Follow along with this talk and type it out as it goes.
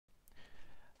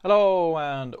Hello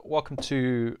and welcome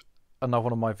to another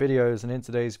one of my videos, and in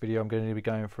today's video I'm going to be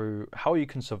going through how you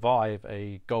can survive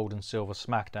a gold and silver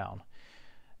smackdown.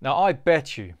 Now I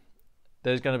bet you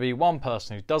there's going to be one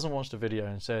person who doesn't watch the video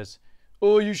and says,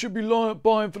 oh, you should be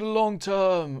buying for the long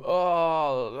term,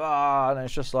 and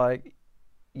it's just like,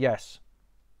 yes,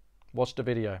 watch the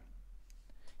video,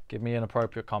 give me an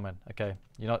appropriate comment. Okay,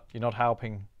 you're not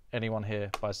helping anyone here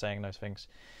by saying those things.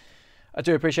 I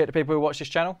do appreciate the people who watch this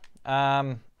channel.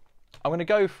 I'm going to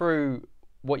go through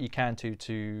what you can do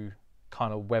to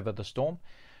kind of weather the storm.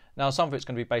 Now, some of it's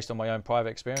going to be based on my own private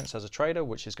experience as a trader,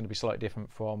 which is going to be slightly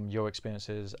different from your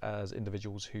experiences as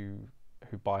individuals who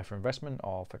buy for investment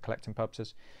or for collecting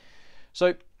purposes.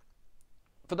 So,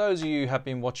 for those of you who have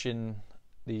been watching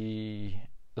the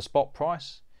spot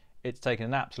price, it's taken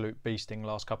an absolute beasting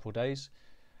last couple of days.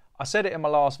 I said it in my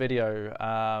last video,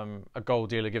 a gold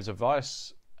dealer gives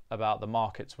advice about the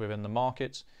markets within the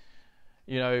markets.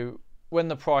 You know, when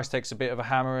the price takes a bit of a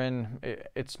hammering,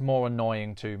 it's more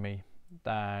annoying to me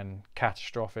than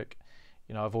catastrophic.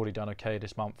 You know, I've already done okay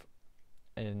this month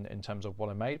in terms of what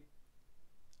I made,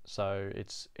 so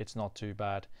it's not too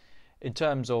bad. In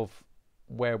terms of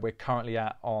where we're currently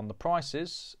at on the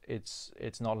prices,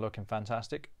 it's not looking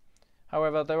fantastic.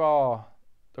 However, there are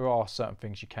certain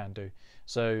things you can do.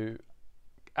 So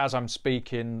as I'm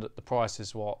speaking, the price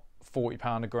is what,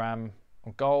 £40 a gram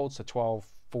on gold, so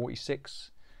 12.46,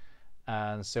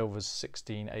 and silver's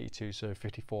 16.82, so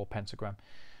 54 pence a gram.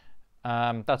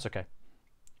 That's okay.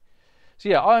 So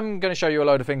yeah, I'm going to show you a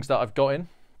load of things that I've got in,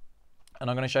 and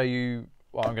I'm going to show you,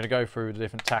 well, I'm going to go through the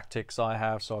different tactics I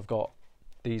have. So I've got,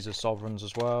 these are sovereigns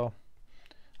as well.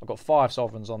 I've got 5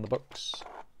 sovereigns on the books.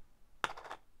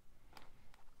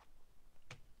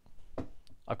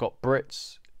 I've got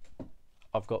Brits.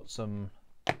 I've got some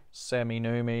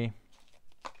semi-Numi.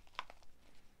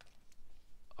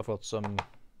 I've got some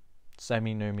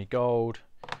semi-Numi gold.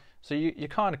 So you're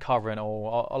kind of covering it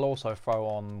all. I'll also throw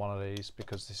on one of these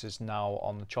because this is now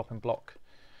on the chopping block.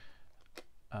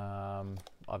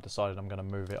 I've decided I'm going to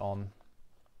move it on.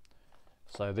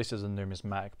 So this is a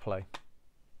numismatic play.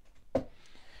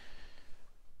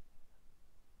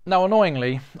 Now,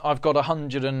 annoyingly, I've got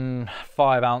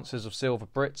 105 ounces of silver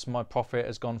Brits. My profit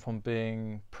has gone from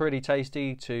being pretty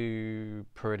tasty to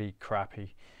pretty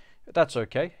crappy. That's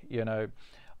okay. You know,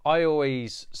 I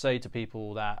always say to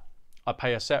people that I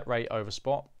pay a set rate over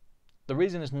spot. The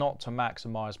reason is not to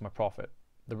maximize my profit.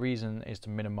 The reason is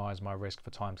to minimize my risk for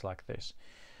times like this.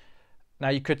 Now,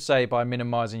 you could say by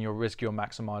minimizing your risk, you're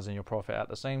maximizing your profit at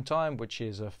the same time, which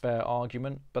is a fair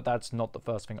argument, but that's not the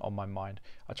first thing on my mind.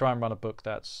 I try and run a book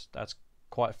that's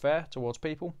quite fair towards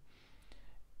people,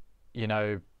 you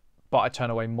know, but I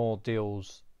turn away more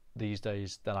deals these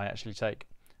days than I actually take.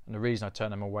 And the reason I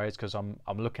turn them away is because I'm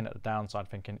looking at the downside,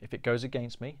 thinking if it goes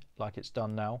against me like it's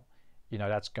done now, you know,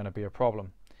 that's going to be a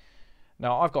problem.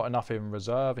 Now, I've got enough in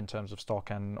reserve in terms of stock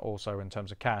and also in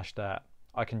terms of cash that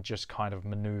I can just kind of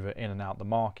maneuver in and out the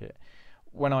market.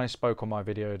 When I spoke on my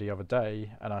video the other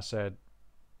day and I said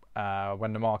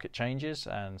when the market changes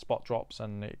and spot drops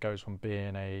and it goes from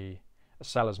being a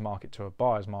seller's market to a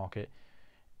buyer's market,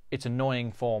 it's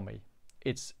annoying for me.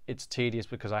 It's tedious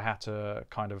because I have to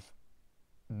kind of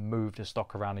move the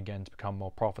stock around again to become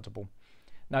more profitable.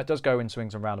 Now, it does go in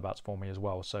swings and roundabouts for me as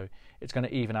well, so it's going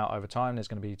to even out over time. There's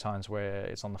going to be times where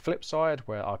it's on the flip side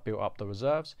where I've built up the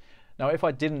reserves. Now, if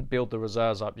I didn't build the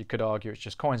reserves up, you could argue it's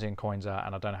just coins in, coins out,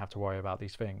 and I don't have to worry about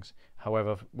these things.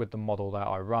 However, with the model that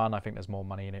I run, I think there's more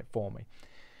money in it for me.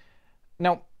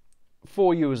 Now,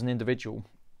 for you as an individual,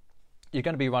 you're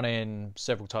going to be running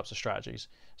several types of strategies.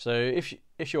 So if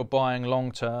you're buying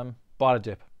long term, buy the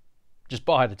dip. Just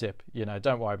buy the dip. You know,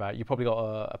 don't worry about it. You've probably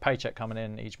got a paycheck coming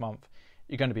in each month.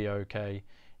 You're going to be okay.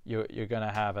 You're going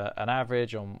to have an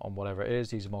average on whatever it is.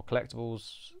 These are more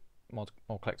collectibles, more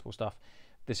collectible stuff.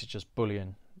 This is just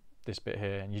bullion, this bit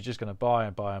here, and you're just going to buy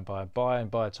and buy and buy and buy,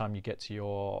 and by the time you get to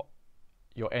your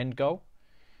end goal,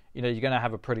 you know, you're going to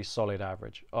have a pretty solid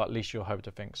average, or at least you'll hope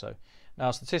to think so.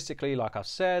 Now, statistically, like I've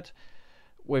said,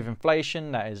 with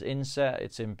inflation that is inset,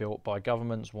 it's inbuilt by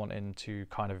governments wanting to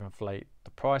kind of inflate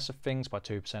the price of things by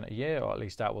 2% a year, or at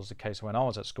least that was the case when I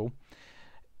was at school.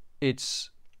 It's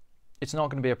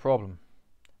not going to be a problem.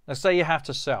 Now, say you have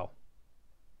to sell.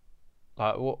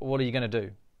 Like, what are you going to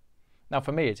do? Now,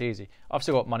 for me, it's easy. I've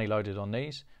still got money loaded on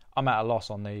these. I'm at a loss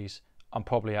on these. I'm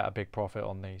probably at a big profit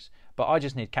on these. But I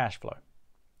just need cash flow.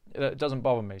 It doesn't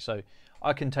bother me. So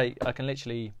I can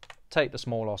literally take the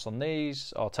small loss on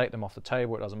these. I'll take them off the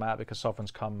table. It doesn't matter because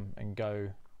sovereigns come and go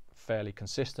fairly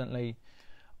consistently.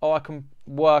 Or I can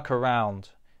work around,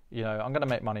 you know, I'm going to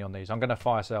make money on these. I'm going to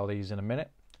fire sell these in a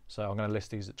minute. So I'm going to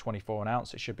list these at 24 an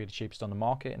ounce. It should be the cheapest on the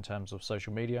market in terms of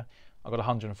social media. I've got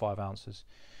 105 ounces.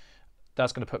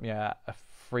 That's going to put me at a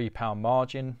 £3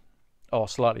 margin, or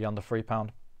slightly under £3.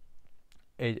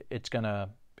 It's going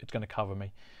to cover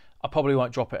me. I probably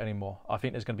won't drop it anymore. I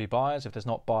think there's going to be buyers. If there's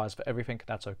not buyers for everything,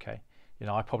 that's okay. You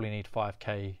know, I probably need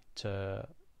 5k to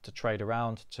trade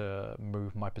around to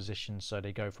move my position so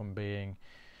they go from being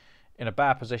in a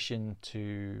bad position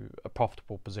to a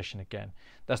profitable position again.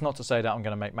 That's not to say that I'm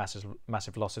going to make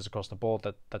massive losses across the board.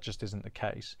 That just isn't the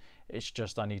case. It's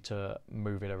just I need to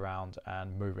move it around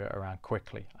and move it around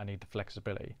quickly. I need the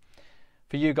flexibility.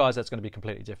 For you guys, that's going to be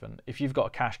completely different. If you've got a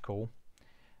cash call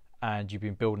and you've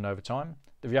been building over time,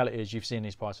 the reality is you've seen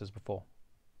these prices before.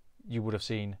 You would have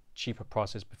seen cheaper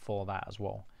prices before that as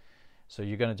well. So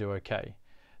you're going to do okay.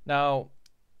 Now,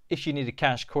 if you needed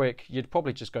cash quick, you'd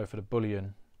probably just go for the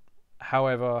bullion.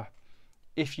 However,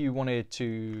 if you wanted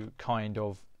to kind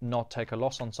of not take a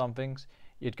loss on some things,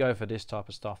 you'd go for this type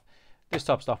of stuff. This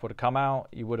type of stuff would have come out.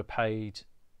 You would have paid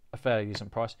a fairly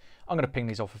decent price. I'm going to ping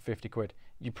these off for 50 quid.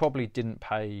 You probably didn't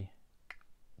pay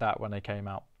that when they came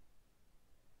out.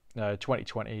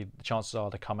 2020, the chances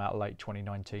are they come out late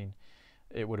 2019.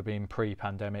 It would have been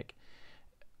pre-pandemic.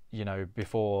 You know,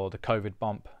 before the COVID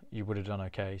bump, you would have done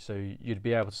okay. So you'd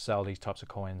be able to sell these types of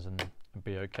coins and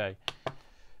be okay.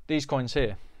 These coins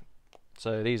here,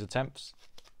 so these are temps.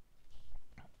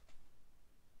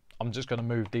 I'm just going to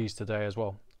move these today as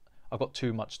well. I've got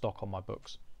too much stock on my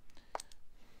books.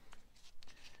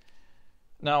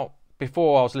 Now,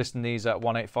 before I was listing these at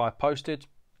 185 posted,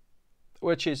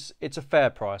 which is, it's a fair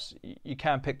price. You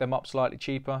can pick them up slightly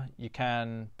cheaper. You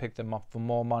can pick them up for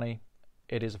more money.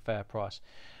 It is a fair price.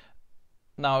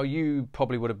 Now, you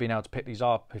probably would have been able to pick these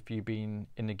up if you've been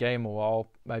in the game a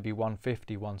while, maybe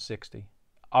 150, 160.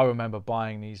 I remember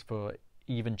buying these for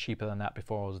even cheaper than that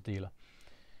before I was a dealer.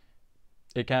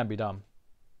 It can be done.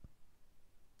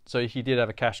 So if you did have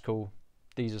a cash call,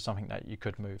 these are something that you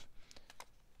could move.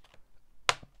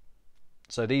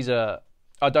 So these are,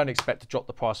 I don't expect to drop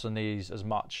the price on these as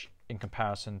much in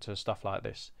comparison to stuff like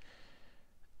this.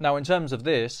 Now, in terms of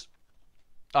this,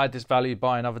 I had this valued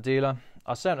by another dealer.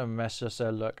 I sent him a message,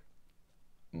 said, look,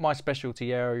 my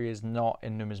specialty area is not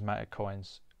in numismatic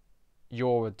coins.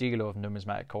 You're a dealer of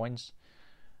numismatic coins.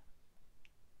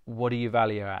 What do you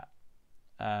value at?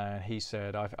 And he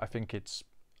said, I think it's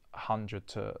 100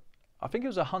 to, I think it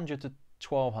was 100 to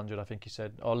 1200, I think he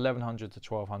said, or 1100 to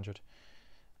 1200.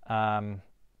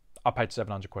 I paid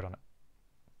 700 quid on it.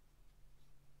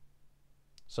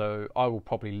 So I will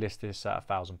probably list this at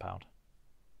 £1,000.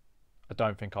 I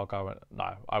don't think I'll go,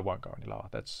 no, I won't go any lower.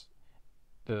 That's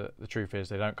the truth is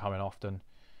they don't come in often.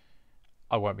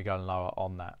 I won't be going lower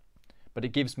on that. But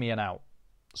it gives me an out.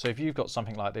 So if you've got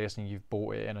something like this and you've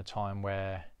bought it in a time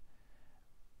where,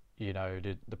 you know,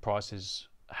 the prices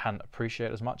hadn't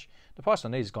appreciated as much, the price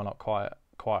on these has gone up quite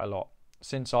a lot.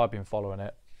 Since I've been following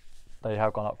it, they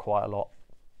have gone up quite a lot.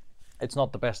 It's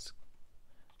not the best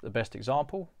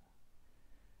example.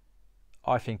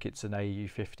 I think it's an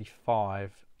AU55,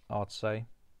 I'd say.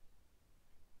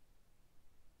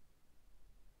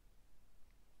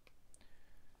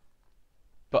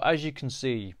 But as you can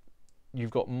see, you've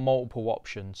got multiple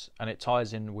options, and it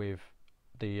ties in with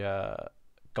the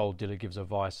Gold Dealer Gives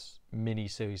Advice mini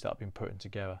series that I've been putting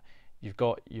together. You've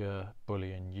got your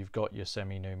Bullion, you've got your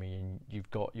semi-numi, and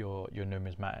you've got your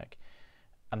numismatic.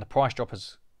 And the price drop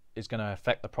is going to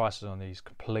affect the prices on these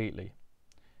completely.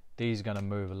 These are going to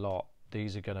move a lot.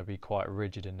 These are going to be quite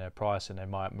rigid in their pricing. They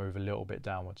might move a little bit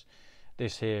downwards.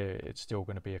 This here, it's still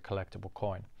going to be a collectible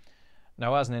coin.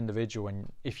 Now, as an individual,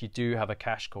 and if you do have a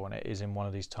cash call and it is in one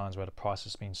of these times where the price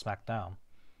has been smacked down,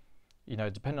 you know,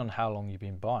 depending on how long you've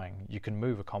been buying, you can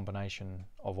move a combination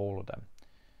of all of them.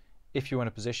 If you're in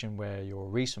a position where you're a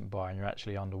recent buyer and you're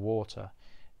actually underwater,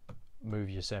 move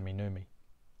your semi-numi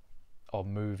or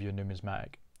move your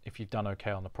numismatic. If you've done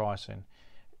okay on the pricing,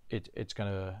 it's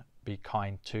going to be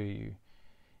kind to you.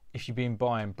 If you've been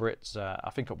buying Brits, I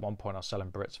think at one point I was selling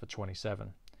Brits for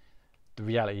 27. The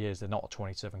reality is they're not a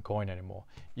 27 coin anymore.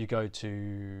 You go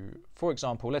to, for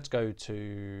example, let's go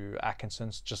to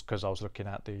Atkinson's, just because I was looking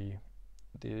at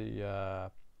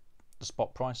the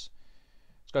spot price.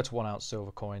 Let's go to 1 ounce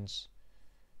silver coins.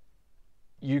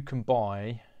 You can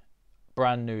buy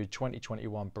brand new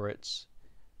 2021 Brits.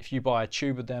 If you buy a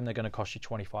tube of them, they're going to cost you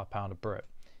 £25 a Brit.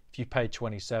 If you pay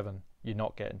 27, you're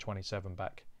not getting 27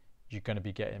 back. You're going to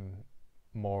be getting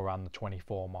more around the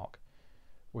 24 mark,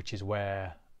 which is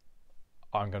where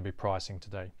I'm going to be pricing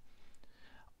today.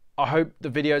 I hope the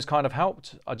video's kind of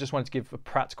helped. I just wanted to give a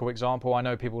practical example. I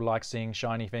know people like seeing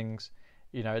shiny things.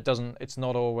 You know, it's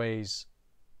not always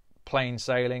plain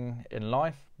sailing in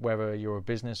life. whether you're a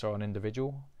business or an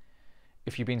individual.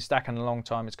 If you've been stacking a long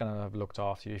time, it's going to have looked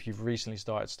after you. If you've recently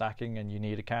started stacking and you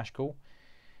need a cash call,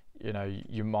 you know,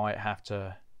 you might have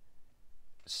to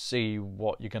see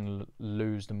what you're going to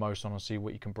lose the most on and see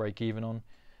what you can break even on.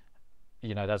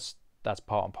 You know, that's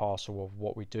part and parcel of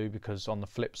what we do, because on the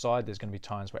flip side, there's going to be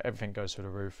times where everything goes through the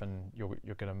roof and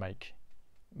you're going to make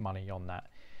money on that.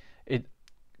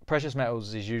 Precious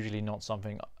metals is usually not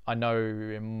something, I know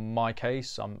in my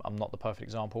case, I'm not the perfect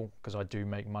example because I do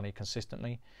make money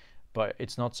consistently, but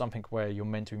it's not something where you're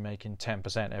meant to be making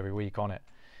 10% every week on it.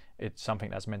 It's something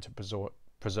that's meant to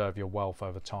preserve your wealth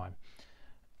over time.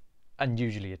 And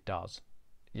usually it does.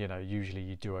 You know, usually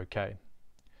you do okay.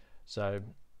 So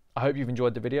I hope you've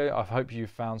enjoyed the video. I hope you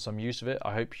found some use of it.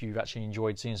 I hope you've actually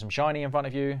enjoyed seeing some shiny in front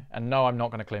of you. And no, I'm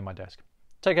not going to clear my desk.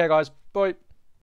 Take care, guys. Bye.